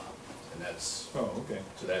it, Bob. And that's, Oh, okay.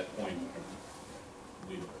 to that point,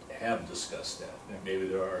 we have discussed that. Yeah. Maybe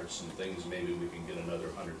there are some things, maybe we can get another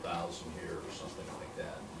 100,000 here or something like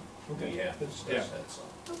that. Okay. We have Yeah. discussed that some.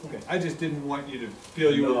 Okay, I just didn't want you to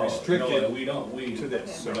feel you were No, restricted. we don't, we to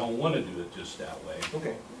this, so- don't wanna do it just that way.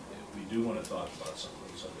 Okay, We do wanna talk about some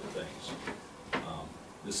of these other things.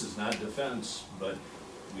 This is not defense, but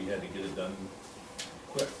we had to get it done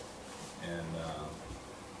quick. And,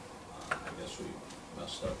 I guess we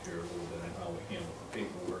messed up here a little bit on how we handled the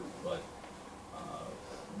paperwork, but,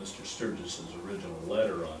 Mr. Sturgis's original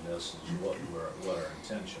letter on this is what our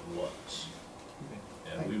intention was.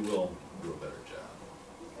 And we will do a better job.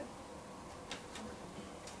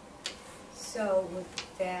 So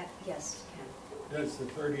with that, yes, Ken? Does the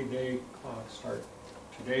 30-day clock start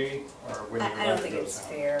today, or when the I don't letter think goes it's out?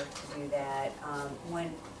 fair to do that.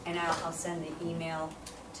 And I'll send the email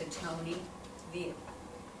to Tony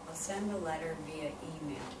I'll send the letter via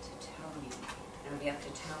email to Tony, and it'll be up to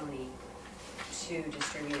Tony to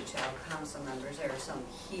distribute it to all council members. There are some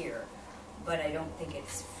here, but I don't think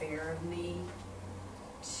it's fair of me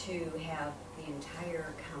to have the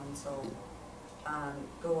entire council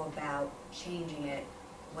go about changing it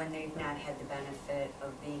when they've not had the benefit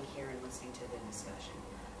of being here and listening to the discussion.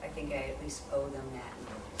 I think I at least owe them that.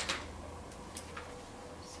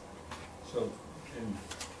 so, and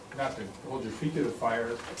not to hold your feet to the fire,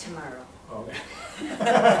 Tomorrow. okay.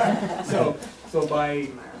 So by,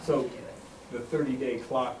 Tomorrow so we'll do it. the 30-day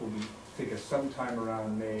clock will be, take us sometime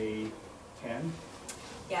around May 10?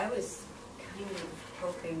 Yeah, I was kind of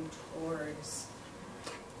hoping towards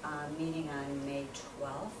meeting on May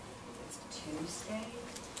 12th. It's Tuesday.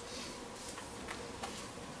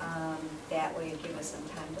 That way it'd give us some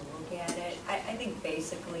time to look at it. I think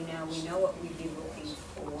basically now we know what we'd be looking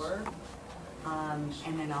for.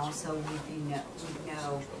 And then also we'd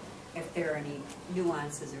know if there are any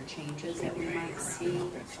nuances or changes that we might see.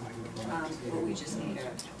 But we just need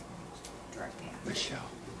a direct path. Michelle.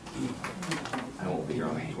 I won't be here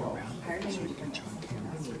on the 12th. Pardon?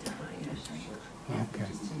 Okay.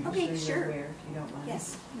 Okay, Just so sure. you're aware, if you don't mind.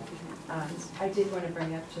 Yes. I did want to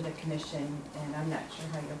bring up to the commission, and I'm not sure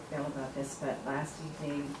how you'll feel about this, but last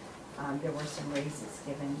evening, there were some raises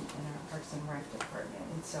given in our Parks and Rec department,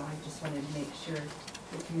 and so I just wanted to make sure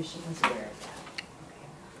the commission was aware of that.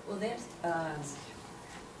 Well, there's, I was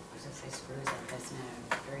gonna say screws up, that's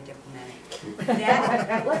not very diplomatic.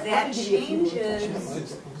 That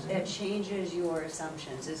changes your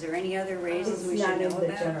assumptions. Is there any other raises we should know It's not in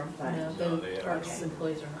the about? general fund. No, No, the they are. Parks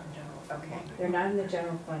employees are not in general. Okay, They're not in the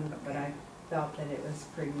general fund, but I felt that it was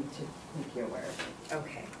prudent to make you aware of it.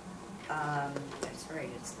 okay. That's right,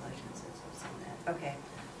 it's legends, it's what's on that. Okay.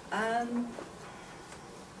 I don't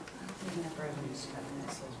think enough revenues to cover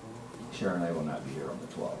this. Sharon and I will not be here on the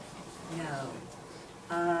 12th. No.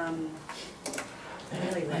 I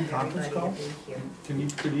really like Conference everybody call? to be here.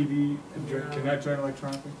 Could he be, No. can that join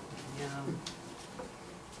electronically? No.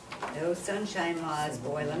 No sunshine laws,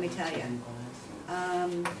 boy, let me tell you.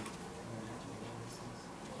 I'm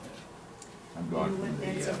gone from the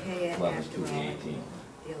That's okay 11th after to the all. 18th.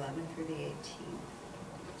 The 11th through the 18th.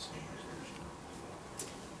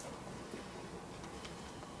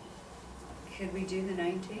 Could we do the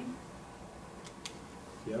 19th?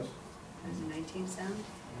 Yes. Does the 19th sound?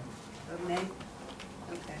 Of May?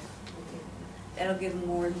 Okay. that'll give them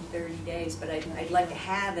more than 30 days, but I'd like to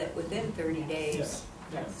have it within 30 days.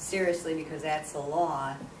 Seriously, because that's the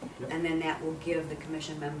law, and then that will give the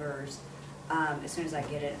commission members, as soon as I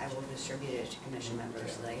get it, I will distribute it to commission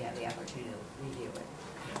members so they have the opportunity to review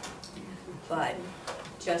it. But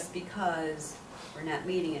just because we're not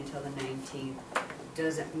meeting until the 19th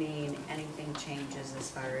doesn't mean anything changes as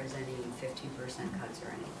far as any 15% cuts or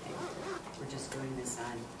anything. We're just doing this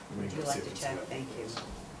on, would you like to check? Thank you.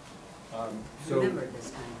 So, Remember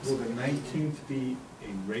this time. will the 19th be a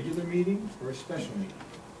regular meeting or a special meeting?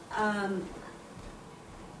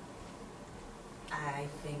 I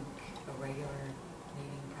think a regular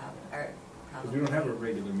meeting Because probably. we don't have a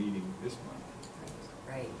regular meeting this month,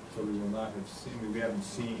 Right. so we will not have seen, we haven't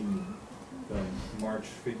seen the March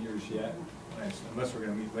figures yet, unless we're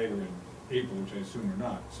gonna meet later in April, which I assume we're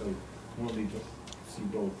not, so we'll need to see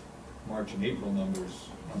both March and April numbers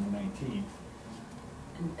on the 19th.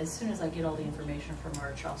 And as soon as I get all the information for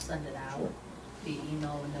March, I'll send it out Sure. via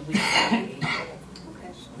email, and then we can do April.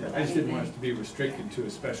 Okay. Yeah, I just didn't want us to be restricted to a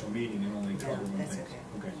special meeting and only cover No, one that's thing.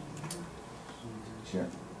 okay. Sure.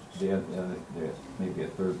 There may be a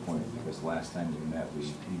third point, because last time we met, we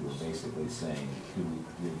were basically saying, do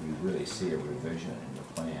we really see a revision in the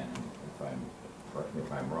plan? And correct me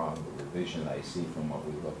if I'm wrong, the revision I see from what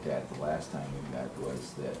we looked at the last time we met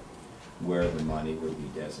was that where the money would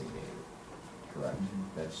be designated, correct?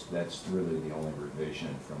 That's really the only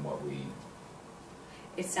revision from what we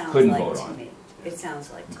It sounds couldn't like vote to on. me. It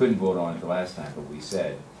sounds like We to me. couldn't vote on it the last time, but we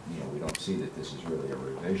said, we don't see that this is really a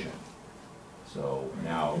revision. So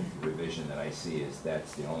now, the revision that I see is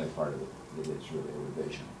that's the only part of it that is really a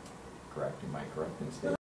revision, correct? Am I correct in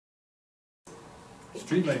stating?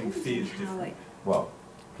 Street lighting fee is How different. it- Well,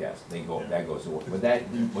 yes, that goes away, but that,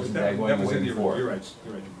 wasn't that That going was in away the, before? you're right,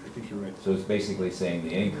 I think you're right. So it's basically saying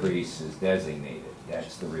the increase is designated,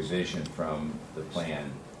 that's the revision from the plan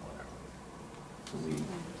that we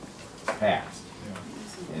passed,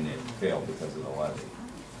 Yeah. and it failed because of the levy.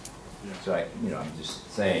 Yeah. So I'm just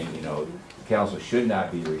saying, the council should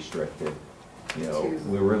not be restricted.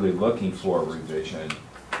 We're really looking for a revision,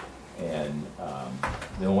 and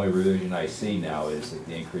the only revision I see now is that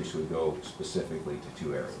the increase would go specifically to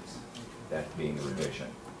 2 areas. That being the revision,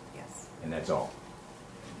 Yes, and that's all.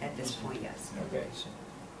 at this point, yes. Okay.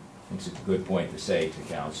 It's a good point to say to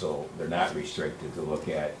council, they're not restricted to look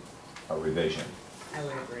at a revision. I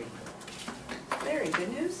would agree. Larry, good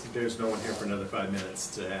news? There's no one here for another 5 minutes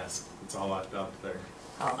to ask. It's all out there,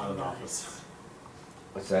 out of the office.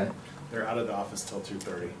 What's that? They're out of the office till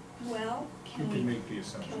 2:30. Well, You can can we, make the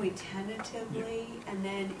assumption. can we tentatively, and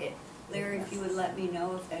then, Larry, if you would let me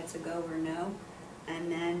know if that's a go or no,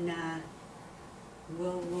 and then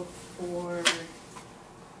we'll look for,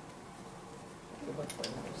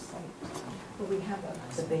 But we have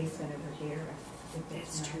the basement over here.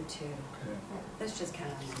 that's true too. Okay. Let's just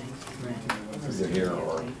count on the 19th. Either here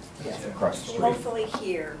or across the street. Hopefully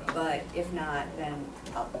here, but if not, then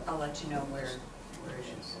I'll let you know where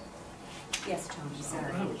it is. Yes, Tony, I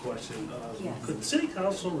sorry. have a question. Yes. Could the city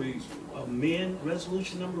council amend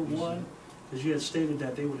resolution number 1? Because you had stated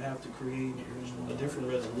that they would have to create a different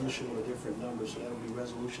resolution with a different number, so that would be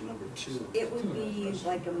resolution number 2. It would be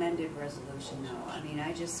like amended resolution, though. I mean,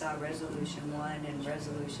 I just saw resolution 1 and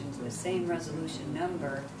resolutions, the same resolution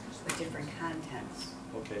number, but different contents.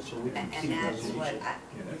 Okay, so we can And keep that's resolution. what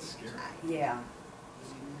Yeah, that's scary. yeah,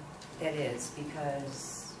 that is,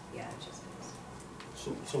 because, yeah, it just is.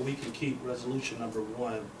 So we can keep resolution number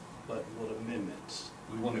 1, but with amendments.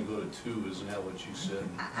 We want to go to 2, isn't that what you said?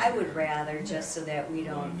 I would rather, just so that we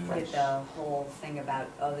don't get the whole thing about,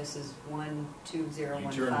 oh, this is 12015.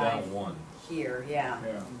 You turned down 1. Here, yeah.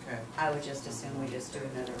 Yeah. Okay. I would just assume we just do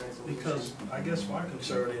another resolution. Because I guess my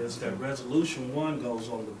concern is that resolution 1 goes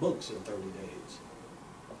on the books in 30 days.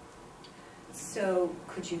 So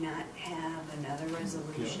could you not have another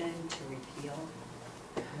resolution to repeal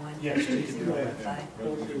Yes, we can do that.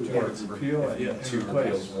 12015? Repeal and Yeah, and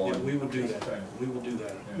replace. Yeah, we would do that. We would do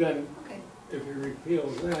that. Yeah. Then, Okay. if he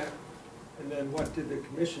repeals that, and then what did the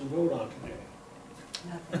commission vote on today?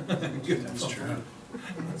 Nothing. That's true.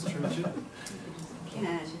 That's true, too.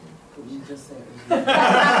 Ken. You just said.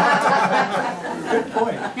 Good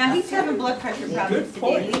point, Now, he's having blood pressure problems Good today,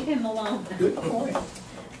 point. leave him alone. good point.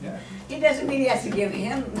 Yeah. It doesn't mean he has to give me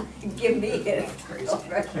his blood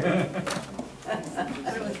pressure.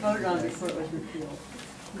 But it was voted on before it was repealed.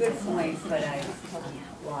 Good point, but I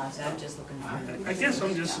lost, I'm just looking for. I guess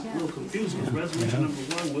I'm just a little confused, because resolution number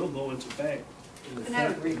 1 will go into effect in And I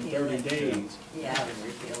would effect in repeal 30 it. days. Yeah, I would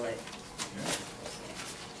repeal it.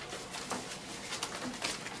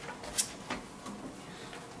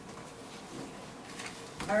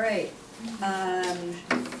 All right,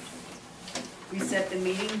 we set the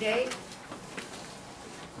meeting date,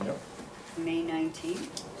 Yep. May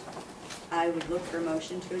 19th. I would look for a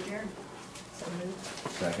motion to adjourn. So moved.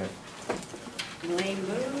 Second. Elaine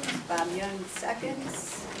moves, Bob Young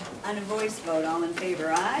seconds. On a voice vote, all in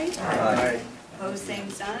favor, aye. Aye. Opposed, same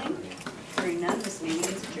sign. Hearing none, this meeting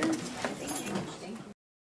is adjourned. Thank you. Thank you.